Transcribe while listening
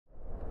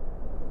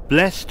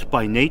Blessed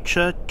by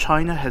nature,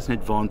 China has an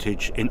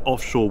advantage in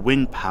offshore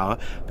wind power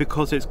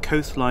because its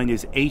coastline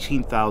is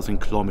 18,000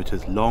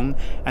 kilometers long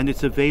and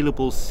its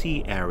available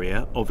sea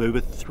area of over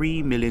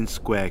 3 million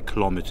square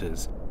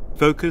kilometers.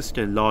 Focused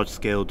and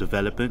large-scale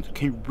development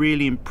can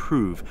really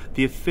improve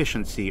the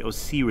efficiency of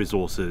sea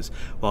resources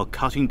while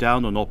cutting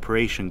down on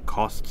operation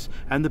costs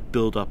and the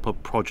build-up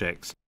of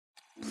projects.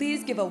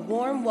 Please give a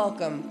warm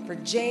welcome for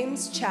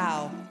James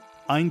Chau.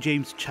 I'm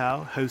James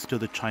Chau, host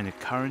of the China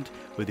Current,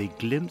 with a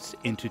glimpse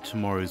into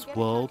tomorrow's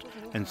world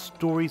and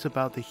stories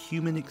about the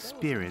human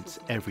experience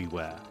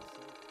everywhere.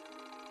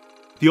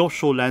 The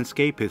offshore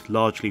landscape is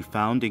largely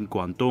found in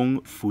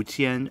Guangdong,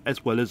 Fujian,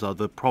 as well as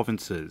other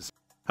provinces.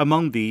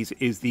 Among these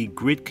is the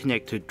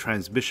grid-connected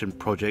transmission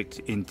project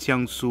in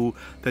Jiangsu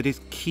that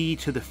is key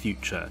to the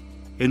future.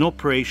 In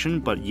operation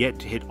but yet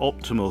to hit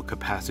optimal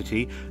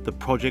capacity, the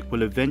project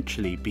will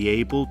eventually be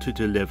able to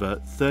deliver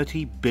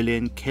 30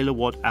 billion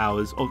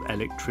kilowatt-hours of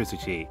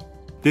electricity.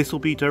 This will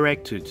be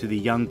directed to the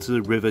Yangtze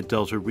River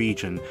Delta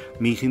region,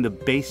 meeting the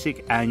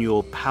basic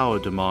annual power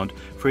demand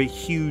for a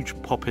huge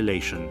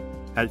population.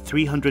 At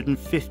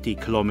 350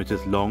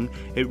 kilometers long,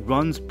 it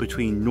runs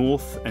between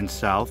north and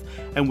south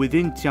and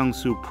within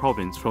Jiangsu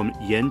province from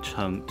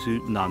Yancheng to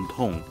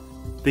Nantong.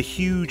 The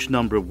huge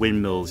number of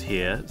windmills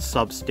here,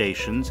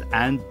 substations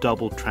and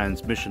double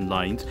transmission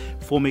lines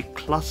form a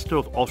cluster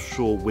of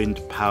offshore wind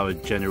power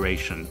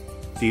generation.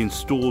 The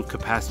installed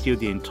capacity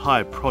of the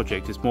entire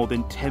project is more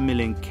than 10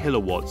 million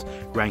kilowatts,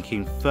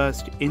 ranking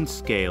first in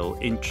scale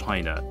in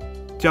China.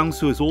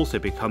 Jiangsu has also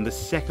become the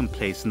second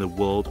place in the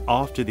world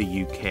after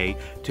the UK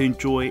to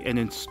enjoy an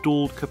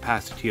installed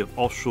capacity of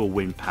offshore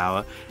wind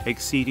power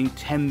exceeding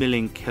 10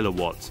 million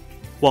kilowatts.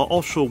 While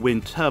offshore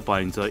wind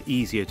turbines are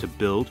easier to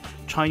build,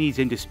 Chinese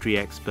industry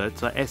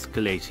experts are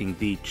escalating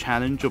the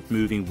challenge of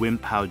moving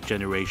wind power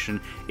generation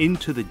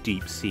into the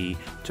deep sea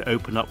to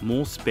open up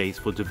more space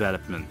for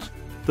development.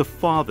 The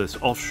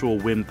farthest offshore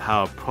wind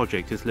power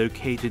project is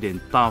located in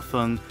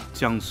Dafeng,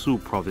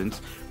 Jiangsu province,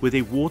 with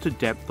a water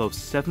depth of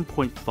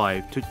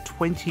 7.5 to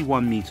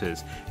 21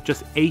 meters,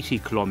 just 80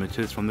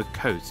 kilometers from the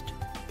coast.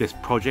 This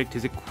project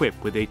is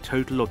equipped with a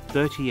total of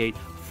 38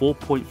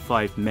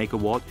 4.5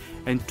 megawatt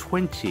and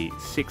 20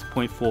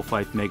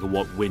 6.45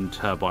 megawatt wind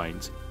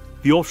turbines.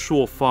 The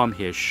offshore farm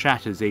here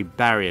shatters a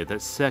barrier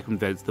that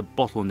circumvents the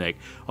bottleneck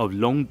of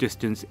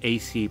long-distance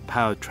AC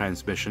power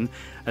transmission,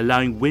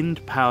 allowing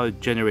wind power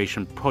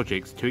generation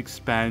projects to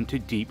expand to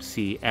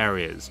deep-sea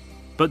areas.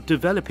 But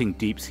developing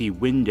deep-sea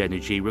wind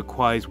energy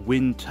requires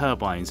wind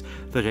turbines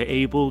that are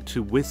able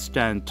to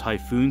withstand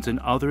typhoons and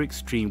other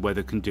extreme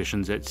weather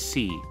conditions at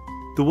sea.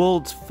 The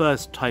world's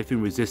first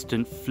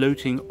typhoon-resistant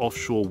floating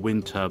offshore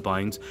wind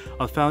turbines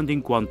are found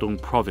in Guangdong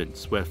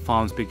province, where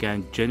farms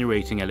began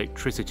generating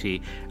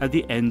electricity at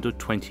the end of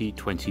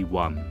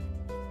 2021.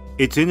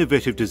 Its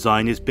innovative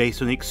design is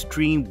based on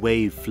extreme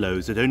wave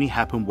flows that only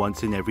happen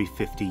once in every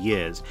 50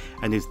 years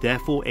and is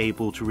therefore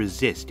able to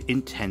resist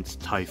intense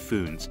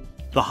typhoons.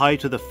 The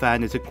height of the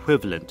fan is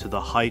equivalent to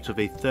the height of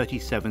a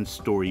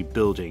 37-story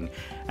building,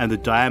 and the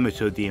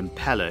diameter of the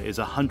impeller is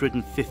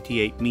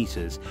 158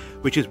 meters,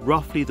 which is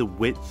roughly the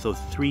width of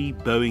 3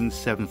 Boeing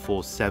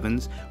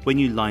 747s when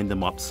you line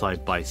them up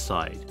side by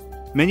side.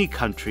 Many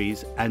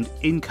countries and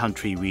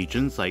in-country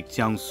regions like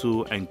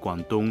Jiangsu and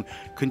Guangdong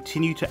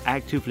continue to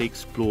actively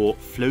explore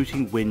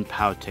floating wind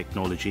power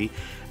technology,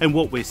 and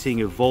what we're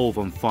seeing evolve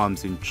on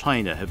farms in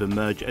China have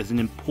emerged as an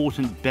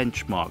important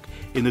benchmark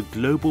in the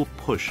global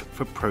push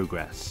for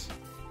progress.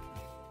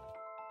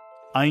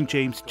 I'm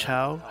James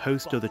Chau,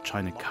 host of the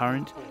China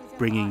Current,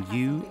 bringing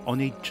you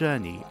on a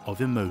journey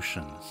of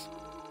emotions.